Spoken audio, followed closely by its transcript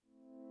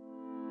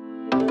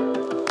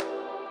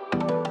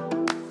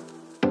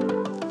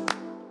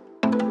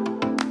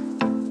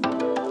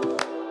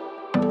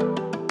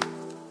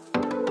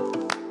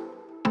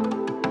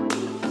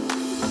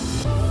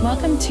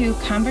Welcome to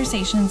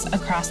Conversations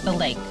Across the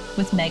Lake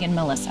with Meg and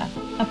Melissa,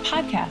 a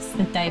podcast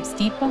that dives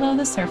deep below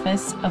the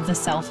surface of the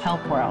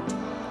self-help world.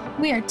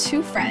 We are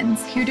two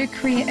friends here to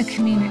create a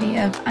community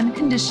of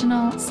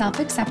unconditional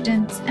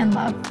self-acceptance and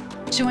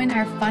love. Join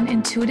our fun,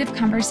 intuitive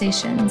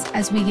conversations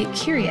as we get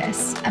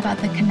curious about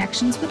the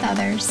connections with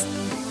others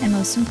and,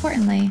 most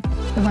importantly,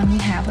 the one we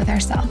have with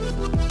ourselves.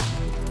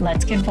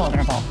 Let's get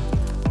vulnerable.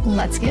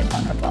 Let's get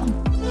vulnerable.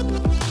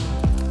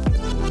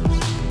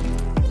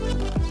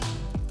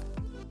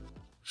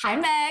 Hi,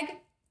 Meg.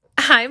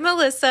 Hi,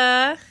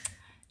 Melissa.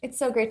 It's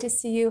so great to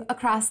see you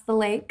across the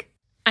lake.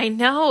 I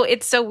know.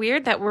 It's so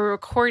weird that we're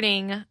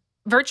recording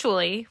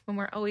virtually when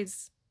we're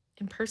always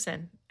in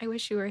person. I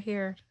wish you were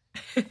here.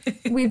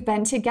 We've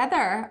been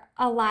together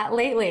a lot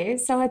lately.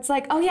 So it's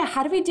like, oh yeah,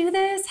 how do we do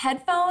this?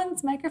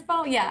 Headphones,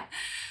 microphone? Yeah.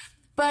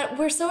 But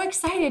we're so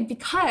excited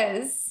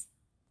because,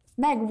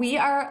 Meg, we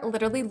are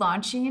literally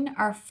launching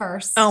our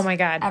first ever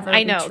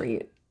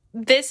retreat.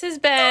 This has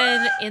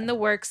been in the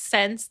works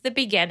since the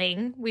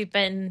beginning. We've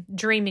been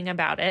dreaming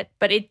about it,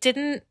 but it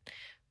didn't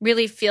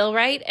really feel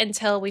right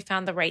until we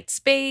found the right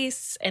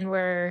space and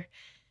we're,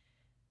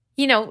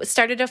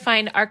 started to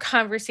find our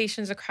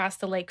Conversations Across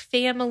the Lake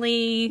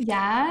family.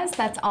 Yes,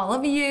 that's all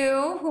of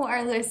you who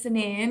are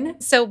listening.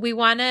 So we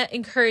want to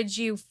encourage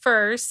you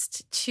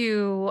first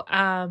to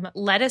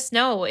let us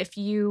know if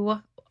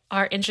you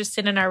are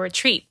interested in our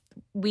retreat.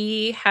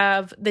 We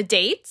have the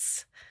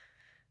dates,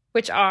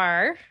 which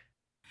are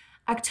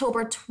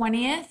October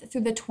 20th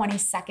through the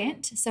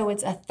 22nd. So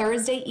it's a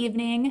Thursday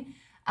evening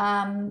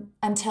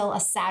until a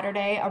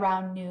Saturday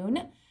around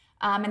noon.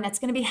 And that's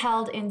going to be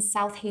held in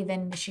South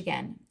Haven,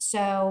 Michigan.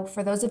 So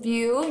for those of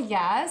you,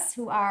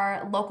 who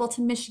are local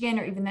to Michigan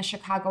or even the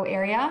Chicago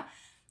area,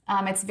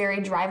 it's very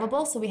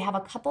drivable. So we have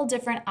a couple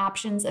different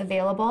options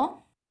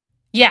available.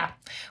 Yeah,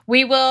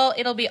 we will.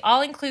 It'll be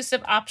all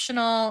inclusive,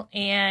 optional,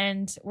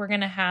 and we're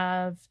going to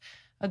have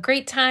a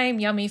great time,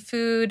 yummy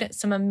food,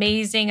 some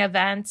amazing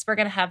events. We're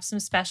going to have some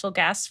special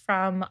guests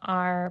from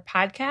our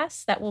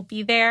podcast that will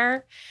be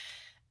there.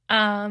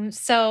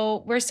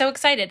 So we're so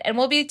excited and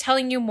we'll be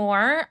telling you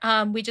more.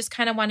 We just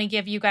kind of want to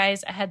give you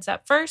guys a heads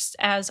up first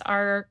as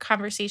our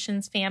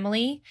Conversations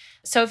family.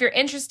 So if you're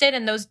interested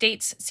and those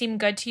dates seem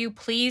good to you,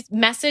 please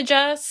message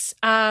us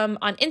on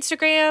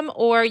Instagram,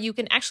 or you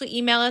can actually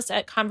email us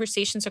at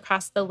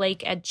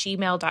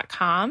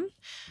conversationsacrossthelake@gmail.com.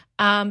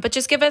 But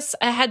just give us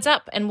a heads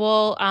up and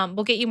we'll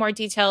get you more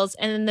details.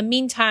 And in the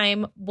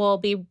meantime, we'll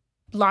be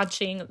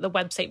launching the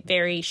website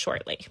very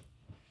shortly.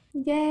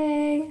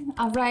 Yay.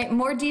 All right.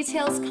 More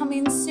details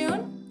coming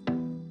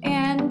soon.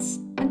 And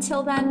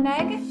until then,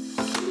 Meg,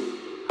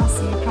 I'll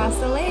see you across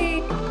the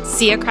lake.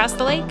 See you across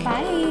the lake.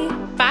 Bye.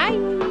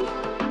 Bye.